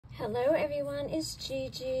Hello everyone, it's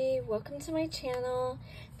Gigi. Welcome to my channel.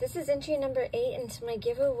 This is entry number 8 into my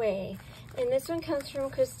giveaway. And this one comes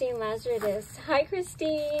from Christine Lazarides. Hi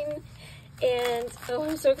Christine! And oh,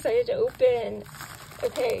 I'm so excited to open.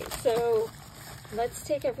 Okay, so let's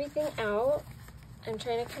take everything out. I'm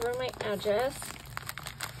trying to cover my address.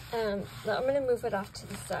 I'm going to move it off to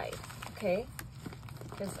the side, okay?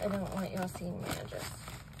 Because I don't want y'all seeing my address.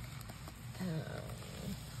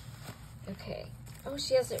 Okay. Oh,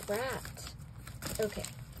 she has it wrapped. Okay.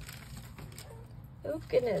 Oh,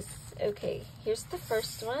 goodness. Okay, here's the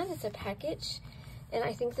first one. It's a package, and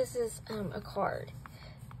I think this is a card.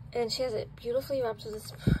 And she has it beautifully wrapped with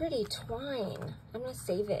this pretty twine. I'm going to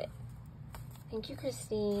save it. Thank you,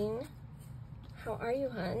 Christine. How are you,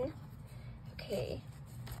 hun? Okay.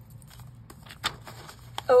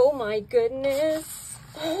 Oh, my goodness.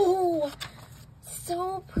 Oh,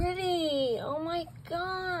 so pretty. Oh my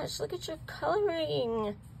gosh, look at your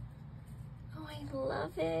coloring. Oh, I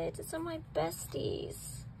love it. It's on my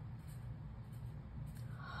besties.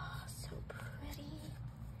 Oh, so pretty.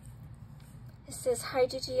 It says, hi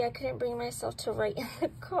Gigi, I couldn't bring myself to write in the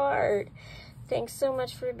card. Thanks so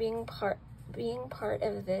much for being part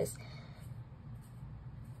of this.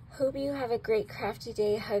 Hope you have a great crafty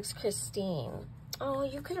day. Hugs, Christine. Oh,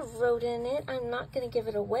 you could have wrote in it. I'm not gonna give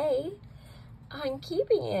it away. I'm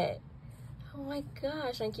keeping it. Oh my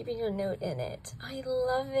gosh, I'm keeping your note in it. I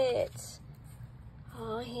love it.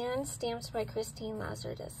 Oh, hand stamped by Christine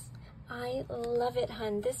Lazarides. I love it,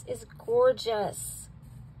 hun. This is gorgeous.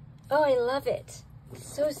 Oh, I love it.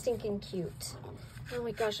 So stinking cute. Oh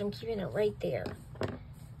my gosh, I'm keeping it right there.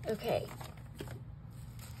 Okay.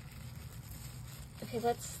 Okay,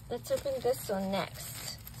 let's open this one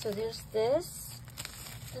next. So there's this.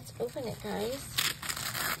 Let's open it, guys.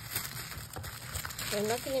 I'm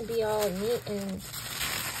not going to be all neat and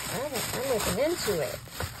I'm looking into it.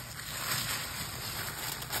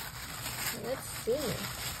 Let's see.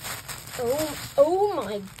 Oh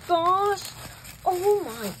my gosh. Oh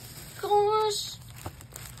my gosh.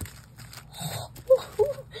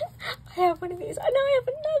 I have one of these. I know I have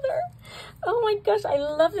another. Oh my gosh, I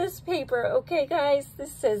love this paper. Okay, guys,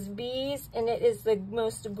 this says bees and it is the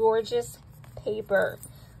most gorgeous paper.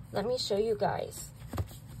 Let me show you guys.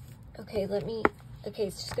 Okay, okay,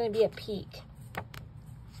 it's just going to be a peek,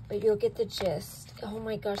 but you'll get the gist. Oh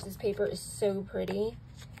my gosh, this paper is so pretty.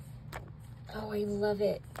 Oh, I love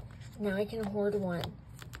it. Now I can hoard one.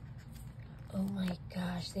 Oh my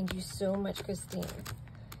gosh, thank you so much, Christine.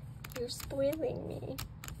 You're spoiling me.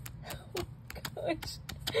 Oh my gosh.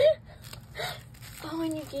 Oh,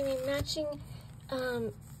 and you gave me matching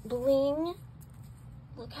bling.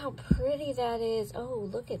 Look how pretty that is. Oh,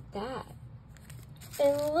 look at that.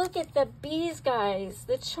 And look at the bees, guys,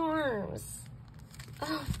 the charms.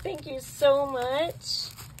 Oh, thank you so much.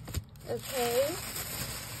 Okay.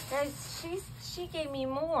 Guys, she gave me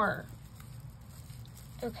more.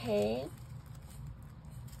 Okay.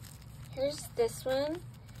 Here's this one.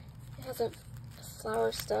 It has a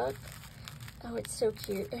flower stuck. Oh, it's so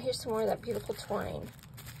cute. Oh, here's some more of that beautiful twine.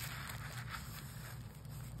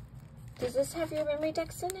 Does this have your memory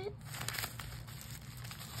decks in it?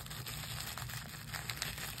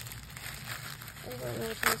 I don't know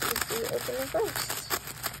if I'm supposed to open them first.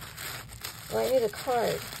 Well, I need a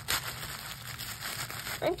card.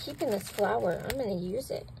 I'm keeping this flower. I'm going to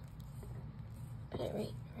use it. Put it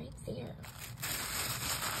right there.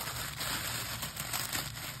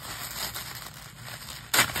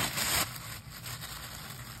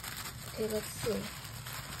 Okay, let's see.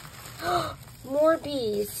 More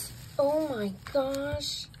bees. Oh my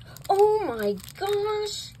gosh. Oh my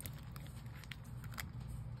gosh.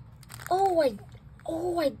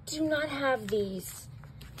 Oh, I do not have these.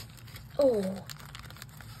 Oh,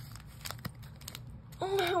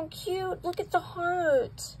 how cute. Look at the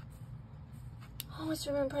heart. Oh, it's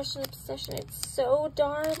from Impression Obsession. It's so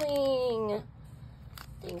darling.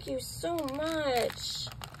 Thank you so much.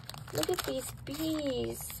 Look at these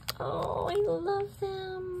bees. Oh, I love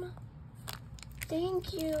them.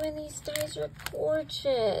 Thank you. And these dies are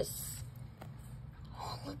gorgeous.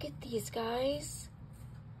 Oh, look at these, guys.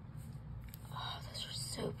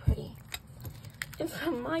 So pretty. And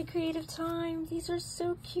from my creative time, these are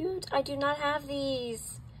so cute. I do not have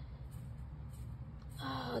these.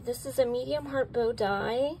 Oh, this is a medium heart bow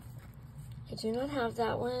die. I do not have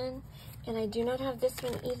that one. And I do not have this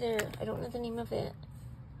one either. I don't know the name of it.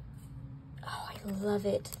 Oh, I love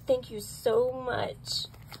it. Thank you so much.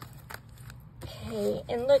 Okay,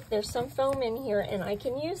 and look, there's some foam in here and I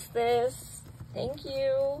can use this. Thank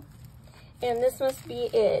you. And this must be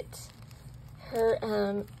it.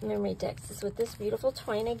 Her memory decks is with this beautiful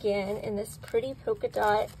twine again and this pretty polka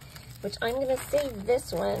dot which I'm going to save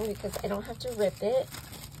this one because I don't have to rip it.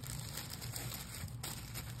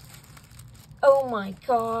 Oh my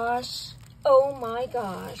gosh. Oh my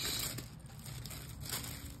gosh.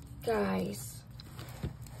 Guys,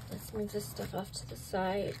 let's move this stuff off to the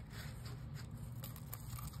side.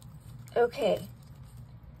 Okay.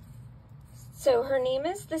 So her name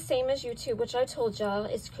is the same as YouTube, which I told y'all.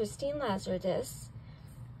 It's Christine Lazarides.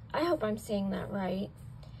 I hope I'm saying that right.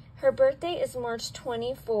 Her birthday is March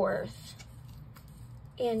 24th.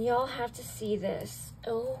 And y'all have to see this.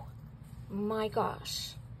 Oh my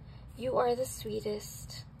gosh. You are the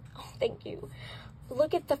sweetest. Oh, thank you.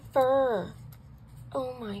 Look at the fur.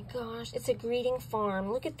 Oh my gosh. It's a greeting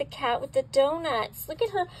farm. Look at the cat with the donuts. Look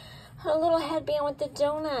at her little headband with the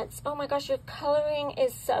donuts. Oh my gosh, your coloring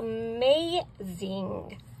is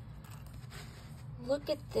amazing. Look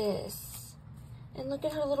at this. And look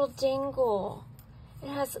at her little dingle. It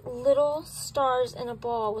has little stars in a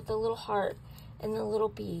ball with a little heart and a little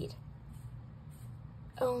bead.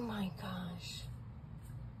 Oh my gosh.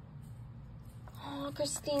 Oh,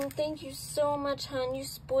 Christine, thank you so much, hun. You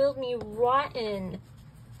spoiled me rotten.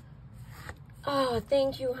 Oh,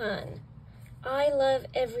 thank you, hun. I love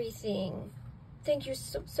everything. Thank you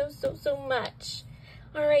so much.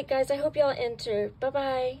 All right, guys, I hope y'all enter.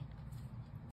 Bye-bye.